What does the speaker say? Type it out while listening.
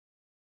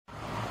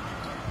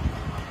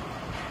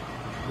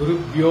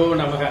குருப்யோ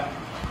நமக.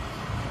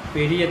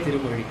 பெரிய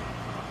திருமொழி.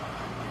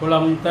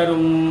 குலம்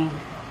தரும்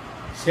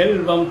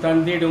செல்வம்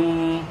தந்திடும்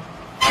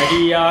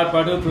அடியார்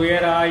படு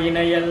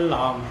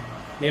துயராயினையெல்லாம்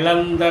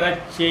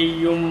நிலந்தரச்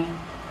செய்யும்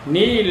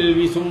நீல்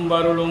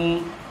விசும்பருளும்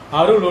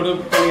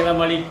அருளொடுக்க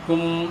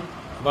நிலமளிக்கும்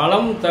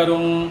வளம்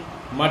தரும்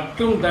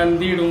மற்றும்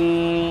தந்திடும்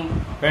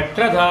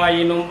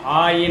பெற்றதாயினும்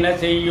ஆயின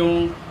செய்யும்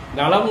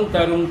நலம்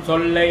தரும்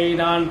சொல்லை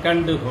நான்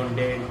கண்டு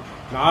கொண்டேன்.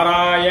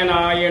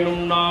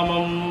 நாராயணாயனும்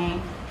நாமம்.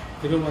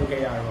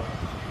 திருமங்கையாழ்வார்.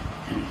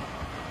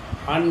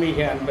 ஆன்மீக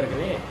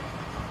அன்பர்களே,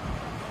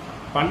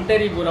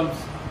 பண்டரிபுரம்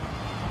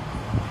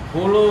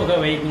பூலோக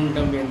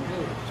வைகுண்டம் என்று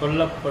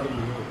சொல்லப்படும்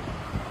ஊர்.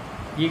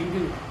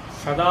 இங்கு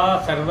சதா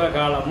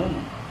சர்வகாலமும்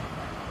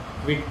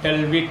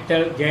விட்டல்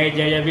விட்டல் ஜெய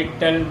ஜெய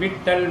விட்டல்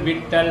விட்டல்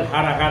விட்டல்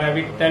ஹர ஹர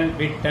விட்டல்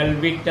விட்டல்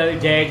விட்டல்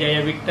ஜெய ஜெய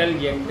விட்டல்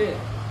என்று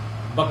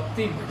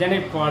பக்தி பஜனை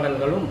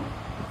பாடல்களும்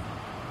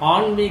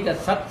ஆன்மீக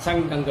சத்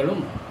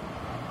சங்கங்களும்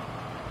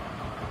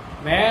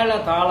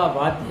மேளதாள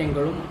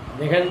வாத்தியங்களும்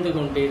நிகழ்ந்து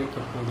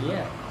கொண்டிருக்கக்கூடிய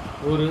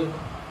ஒரு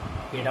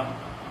இடம்,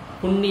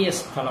 புண்ணிய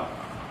ஸ்தலம்.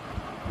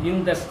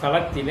 இந்த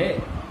ஸ்தலத்திலே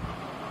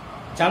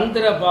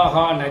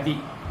சந்திரபாகா நதி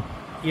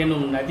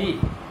எனும் நதி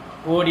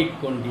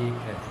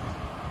ஓடிக்கொண்டிருக்கிறது.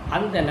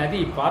 அந்த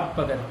நதி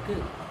பார்ப்பதற்கு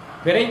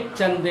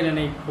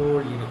பிறைச்சந்திரனை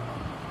போல்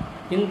இருக்கும்.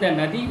 இந்த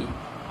நதி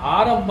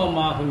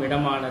ஆரம்பமாகும்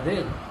இடமானது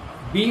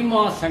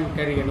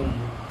பீமாசங்கர் எனும்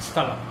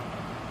ஸ்தலம்.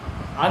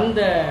 அந்த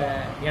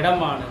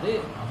இடமானது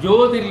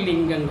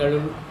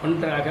ஜோதிர்லிங்கங்களுள்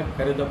ஒன்றாக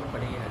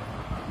கருதப்படுகிறது.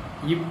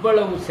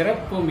 இவ்வளவு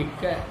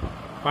சிறப்புமிக்க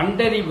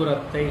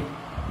பண்டரிபுரத்தை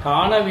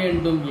காண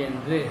வேண்டும்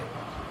என்று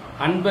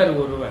அன்பர்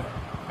ஒருவர்,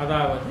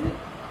 அதாவது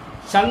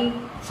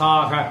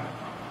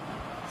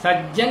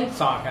சஜ்ஜன்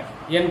சாகர்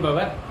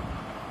என்பவர்,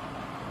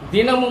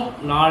 தினமும்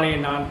நாளை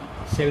நான்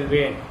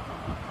செல்வேன்,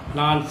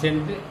 நான்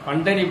சென்று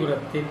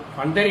பண்டரிபுரத்தில்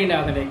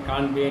பண்டரிநாதனை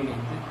காண்பேன்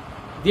என்று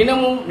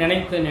தினமும்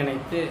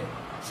நினைத்து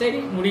சரி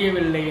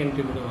முடியவில்லை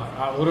என்று விடுவார்.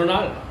 ஒரு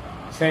நாள்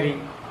சரி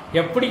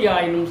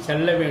எப்படியாயினும்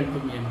செல்ல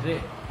வேண்டும் என்று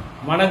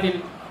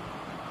மனதில்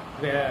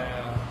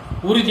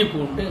உறுதி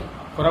பூண்டு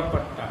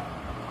புறப்பட்டார்.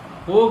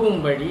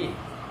 போகும்படி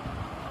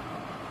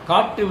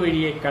காட்டு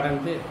வழியை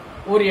கடந்து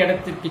ஒரு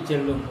இடத்திற்கு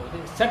செல்லும் போது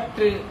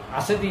சற்று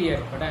அசதி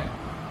ஏற்பட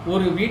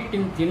ஒரு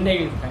வீட்டின்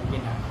திண்ணையில்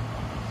தங்கினார்.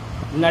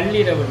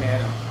 நள்ளிரவு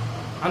நேரம்.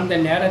 அந்த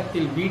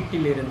நேரத்தில்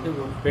வீட்டிலிருந்து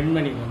ஒரு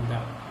பெண்மணி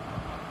வந்தார்.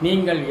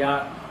 நீங்கள்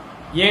யார்,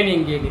 ஏன்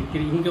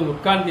இங்கே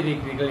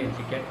உட்கார்ந்திருக்கிறீர்கள்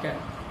என்று கேட்க,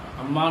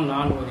 அம்மா,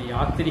 நான் ஒரு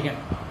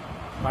யாத்திரிகன்,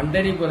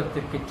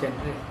 பண்டரிபுரத்திற்கு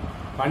சென்று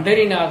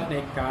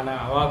பண்டரிநாதனை காண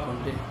அவா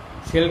கொண்டு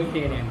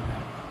செல்கிறேன்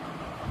என்றார்.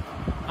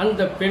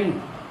 அந்த பெண்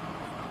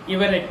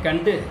இவரை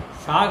கண்டு,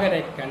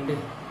 சாகரை கண்டு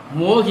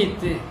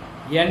மோகித்து,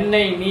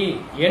 என்னை நீ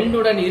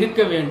என்னுடன்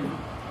இருக்க வேண்டும்,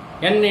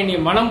 என்னை நீ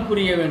மனம்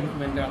புரிய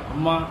வேண்டும் என்றார்.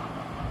 அம்மா,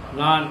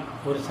 நான்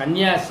ஒரு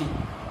சந்நியாசி,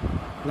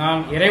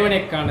 நான்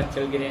இறைவனை காண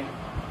செல்கிறேன்,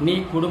 நீ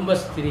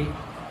குடும்பஸ்திரி,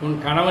 உன்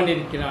கணவன்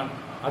இருக்கிறான்,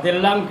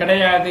 அதெல்லாம்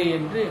கிடையாது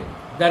என்று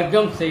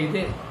தர்க்கம்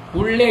செய்து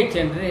உள்ளே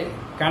சென்று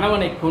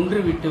கணவனை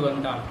கொன்றுவிட்டு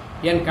வந்தாள்.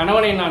 என்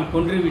கணவனை நான்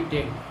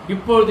கொன்றுவிட்டேன்,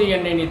 இப்பொழுது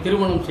என்னை நீ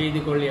திருமணம் செய்து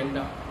கொள்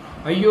என்றார்.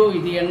 ஐயோ,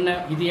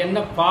 இது என்ன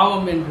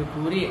பாவம் என்று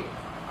கூறி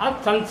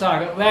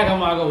அத்தன்சாக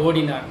வேகமாக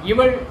ஓடினார்.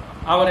 இவள்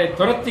அவரை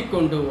துரத்தி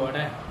கொண்டு ஓட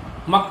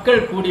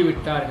மக்கள்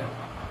கூடிவிட்டார்கள்.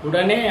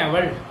 உடனே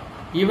அவள்,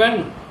 இவன்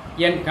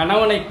என்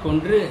கணவனை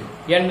கொன்று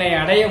என்னை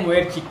அடைய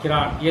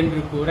முயற்சிக்கிறான்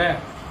என்று கூற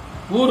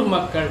ஊர்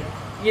மக்கள்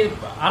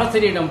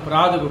அரசனிடம்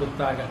பிராது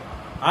கொடுத்தார்கள்.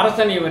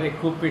 அரசன் இவரை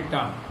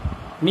கூப்பிட்டான்.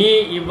 நீ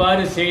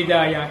இவ்வாறு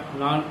செய்தாயா?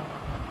 நான்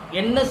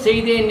என்ன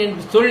செய்தேன்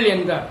என்று சொல்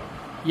என்றார்.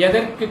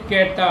 எதற்கு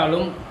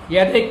கேட்டாலும்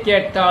எதை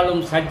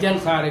கேட்டாலும்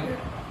சஜ்ஜன் சார்கள்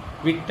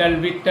விட்டல்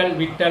விட்டல்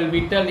விட்டல்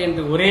விட்டல்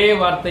என்று ஒரே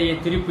வார்த்தையை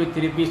திருப்பி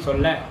திருப்பி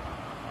சொல்ல,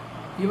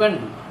 இவன்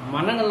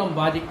மனநலம்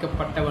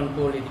பாதிக்கப்பட்டவன்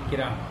போல்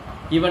இருக்கிறான்,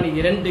 இவன்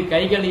 2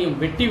 கைகளையும்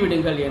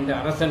வெட்டிவிடுங்கள் என்று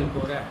அரசன்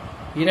கூற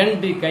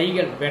 2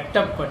 கைகள்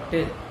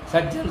வெட்டப்பட்டு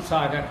சஜ்ஜன்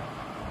சாகர்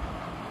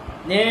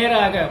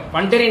நேராக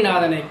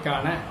பண்டரிநாதனை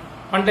காண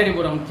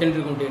பண்டரிபுரம்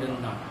சென்று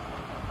கொண்டிருந்தான்.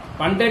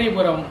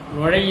 பண்டரிபுரம்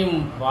நுழையும்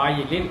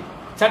வாயிலில்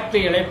சற்று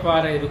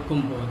இளைப்பாற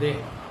இருக்கும் போது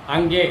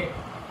அங்கே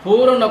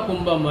பூரண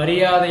கும்ப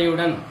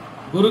மரியாதையுடன்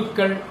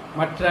குருக்கள்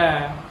மற்ற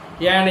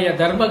ஏனைய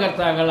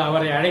தர்மகர்த்தாக்கள்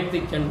அவரை அழைத்து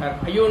சென்றார்.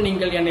 ஐயோ,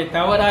 நீங்கள் என்னை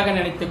தவறாக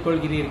நினைத்துக்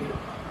கொள்கிறீர்கள்,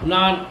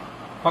 நான்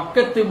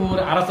பக்கத்து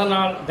ஊர்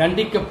அரசனால்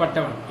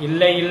தண்டிக்கப்பட்டவன்.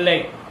 இல்லை இல்லை,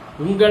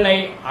 உங்களை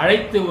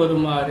அழைத்து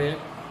வருமாறு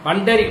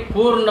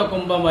பூர்ண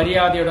கும்ப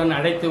மரியாதையுடன்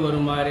அழைத்து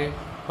வருமாறு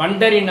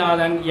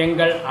பண்டரிநாதன்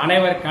எங்கள்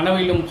அனைவர்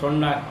கனவிலும்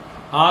சொன்னார்.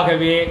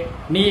 ஆகவே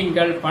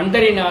நீங்கள்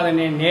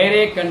பண்டரிநாதனை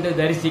நேரே கண்டு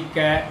தரிசிக்க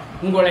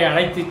உங்களை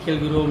அழைத்துச்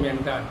செல்கிறோம்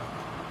என்றார்.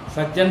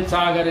 சஜ்ஜன்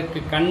சாகருக்கு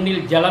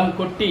கண்ணில் ஜலம்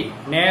கொட்டி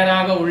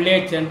நேராக உள்ளே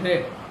சென்று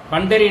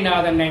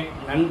பண்டரிநாதனை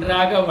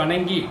நன்றாக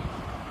வணங்கி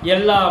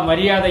எல்லா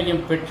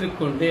மரியாதையும்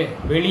பெற்றுக்கொண்டு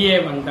வெளியே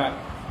வந்தார்.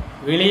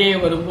 வெளியே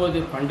வரும்போது,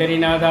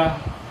 பண்டரிநாதா,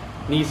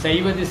 நீ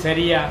செய்வது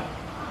சரியா?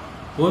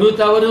 ஒரு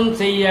தவறும்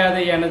செய்யாத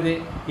எனது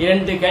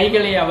 2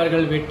 கைகளை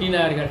அவர்கள்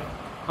வெட்டினார்கள்.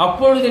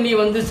 அப்பொழுது நீ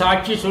வந்து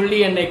சாட்சி சொல்லி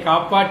என்னை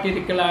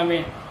காப்பாற்றியிருக்கலாமே.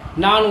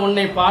 நான்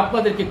உன்னை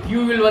பார்ப்பதற்கு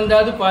கியூவில்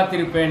வந்தாது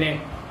பார்த்திருப்பேனே.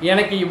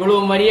 எனக்கு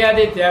இவ்வளவு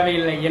மரியாதை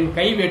தேவையில்லை, என்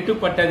கை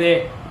வெட்டுப்பட்டதே,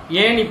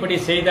 ஏன் இப்படி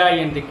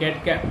செய்தாய் என்று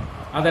கேட்க,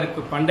 அதற்கு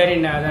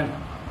பண்டரிநாதன்,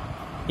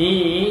 நீ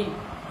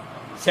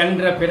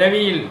சென்ற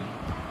பிறவியில்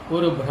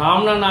ஒரு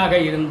பிராமணனாக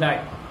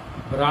இருந்தாய்,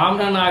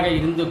 பிராமணனாக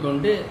இருந்து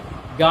கொண்டு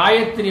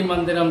காயத்ரி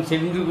மந்திரம்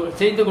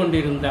செய்து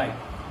கொண்டிருந்தாய்.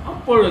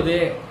 அப்பொழுது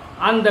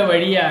அந்த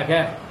வழியாக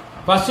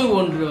பசு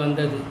ஒன்று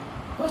வந்தது.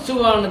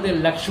 பசுவானது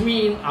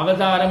லக்ஷ்மியின்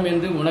அவதாரம்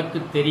என்று உனக்கு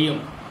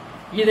தெரியும்.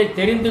 இதை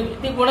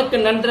உனக்கு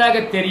நன்றாக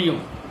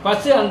தெரியும்.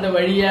 பசு அந்த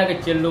வழியாக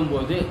செல்லும்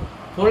போது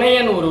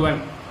புலையன் ஒருவன்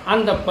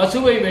அந்த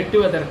பசுவை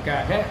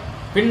வெட்டுவதற்காக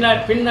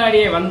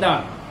பின்னாடியே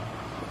வந்தான்.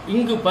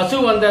 இங்கு பசு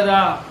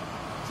வந்ததா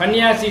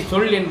சன்னியாசி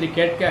சொல் என்று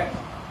கேட்க,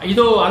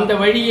 இதோ அந்த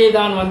வழியே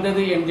தான்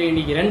வந்தது என்று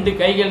நீ 2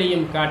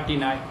 கைகளையும்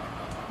காட்டினாய்.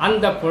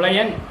 அந்த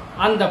புலையன்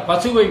அந்த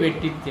பசுவை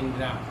வெட்டி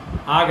தின்றான்.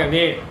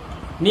 ஆகவே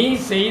நீ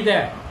செய்த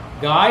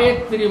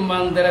காயத்ரி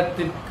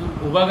மந்திரத்திற்கு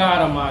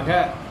உபகாரமாக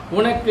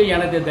உனக்கு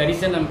எனது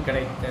தரிசனம்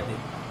கிடைத்தது.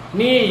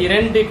 நீ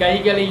 2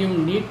 கைகளையும்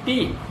நீட்டி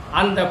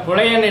அந்த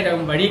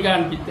புலையனிடம் வழி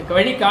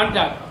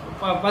காண்பித்தாய்.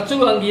 பசு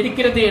அங்கு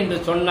இருக்கிறது என்று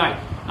சொன்னாய்.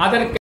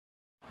 அதற்கு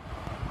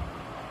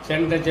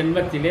சென்ற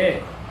ஜென்மத்திலே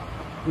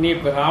நீ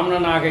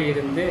பிராமணனாக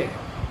இருந்து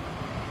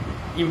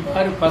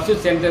இவ்வாறு பசு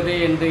சென்றது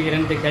என்று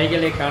 2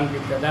 கைகளை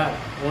காண்பித்ததால்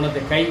உனது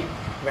கை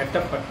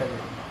வெட்டப்பட்டது.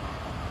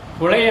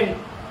 புலையன்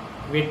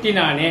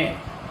வெட்டினானே,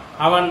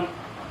 அவன்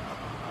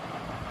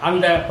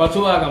அந்த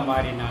பசுவாக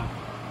மாறினான்.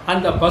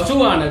 அந்த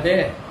பசுவானது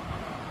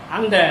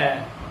அந்த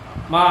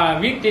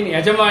வீட்டின்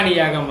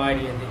எஜமானியாக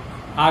மாறியது.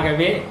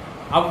 ஆகவே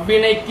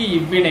அவ்வினைக்கு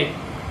இவ்வினை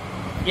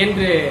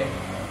என்று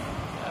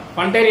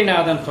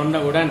பண்டரிநாதன்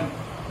சொன்னவுடன்,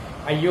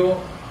 ஐயோ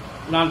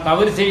நான்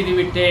தவறு செய்து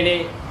விட்டேனே,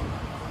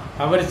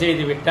 தவறு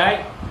செய்து விட்டாய்,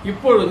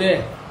 இப்பொழுது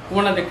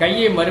உனது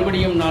கையை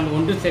மறுபடியும் நான்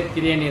ஒன்று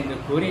சேர்க்கிறேன் என்று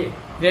கூறி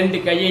 2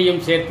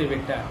 கையையும் சேர்த்து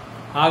விட்டார்.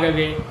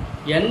 ஆகவே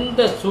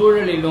எந்த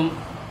சூழலிலும்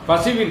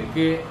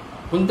பசுவிற்கு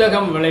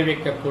குந்தகம்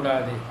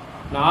விளைவிக்கக்கூடாது.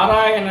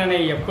 நாராயணனை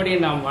எப்படி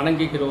நாம்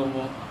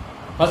வணங்குகிறோமோ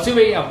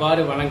பசுவை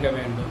அவ்வாறு வணங்க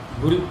வேண்டும்.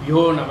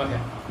 குருப்யோ நமக.